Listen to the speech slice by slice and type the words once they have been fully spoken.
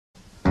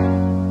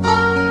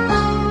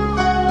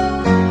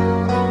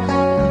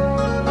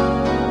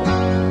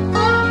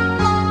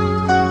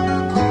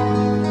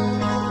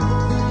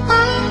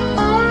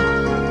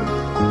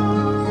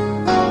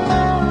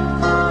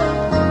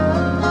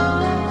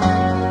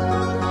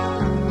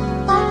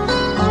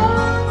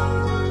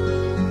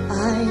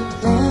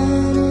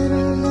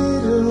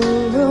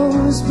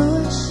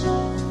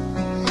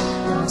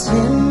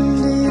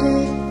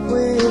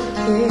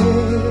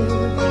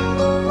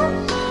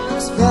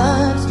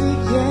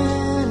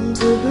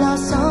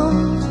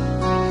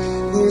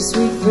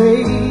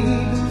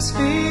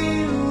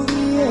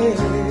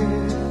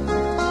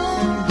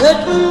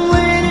But when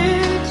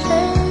winter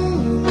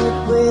came, it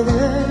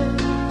withered.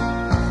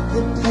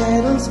 The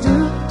petals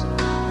drooped,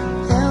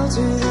 fell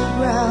to the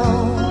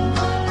ground.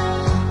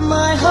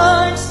 My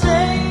heart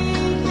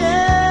sank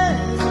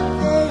as it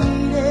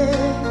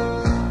faded,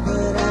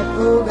 but I'd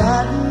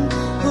forgotten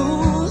who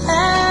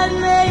had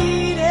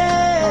made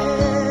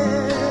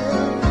it.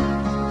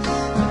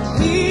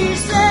 He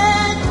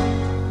said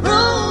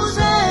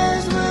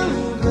roses will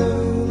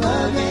bloom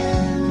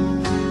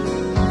again.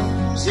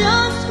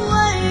 Just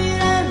wait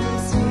and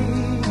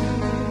see.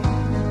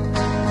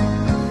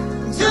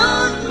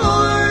 Don't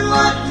mourn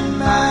what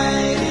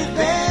might have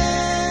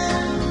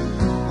been.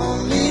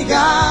 Only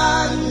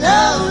God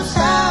knows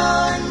how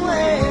and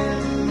when,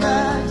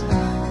 but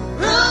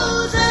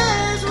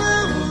roses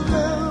will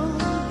bloom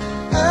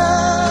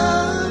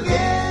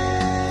again.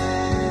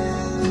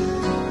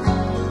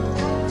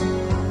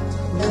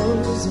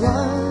 Rose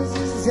was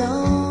his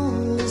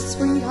only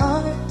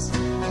sweetheart,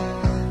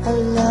 a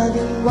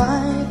loving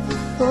wife for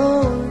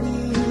 40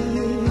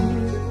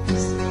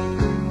 years.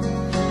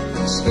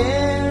 He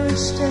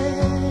cherished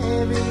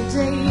every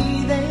day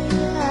they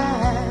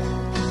had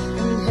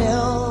and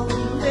held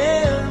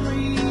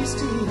memories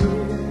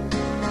dear.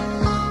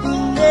 He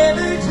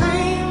never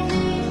dreamed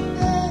he'd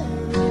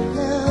ever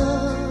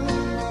love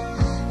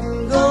and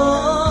go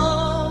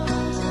on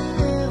to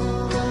live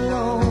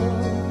alone.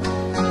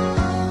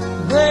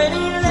 When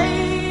he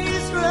laid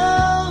his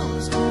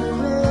rose to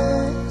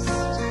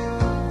rest,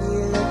 he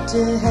looked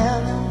to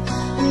heaven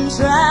and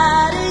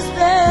tried his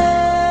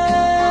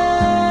best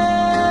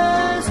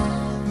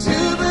to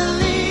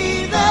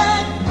believe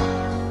that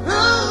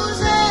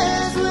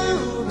roses will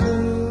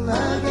bloom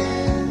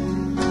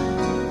again.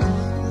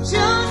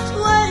 Just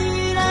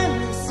wait and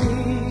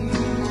see.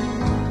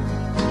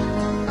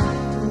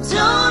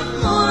 Don't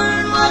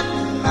mourn what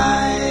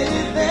might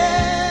have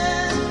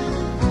been.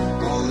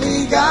 Only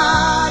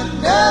God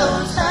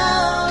knows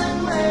how and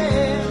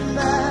when,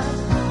 but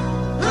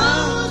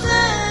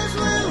roses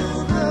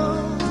will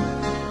bloom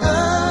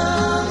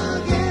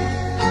again.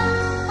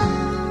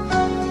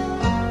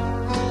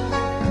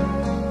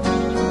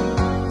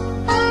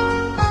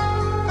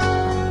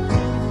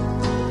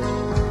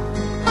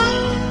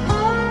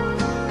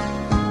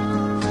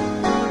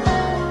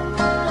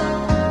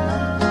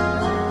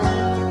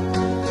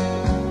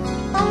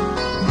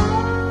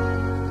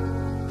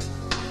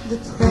 The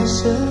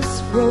precious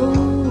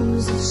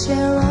rose of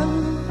Sharon,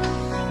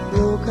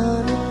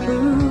 broken and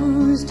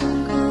bruised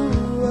and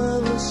grew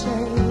of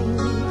shame,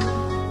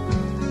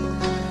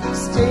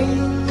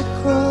 stained the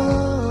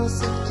cross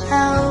of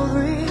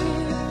Calvary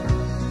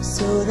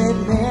so that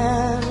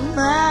man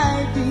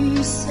might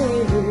be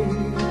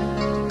saved.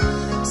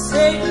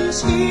 Satan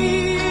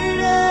cheered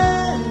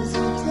as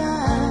he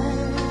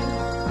died,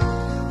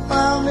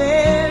 while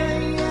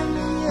Mary and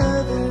the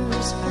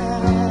others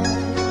cried.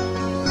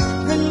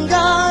 Then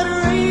God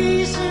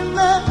raised him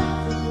up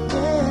from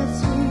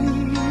death's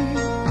heat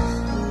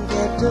and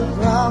kept a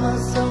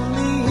promise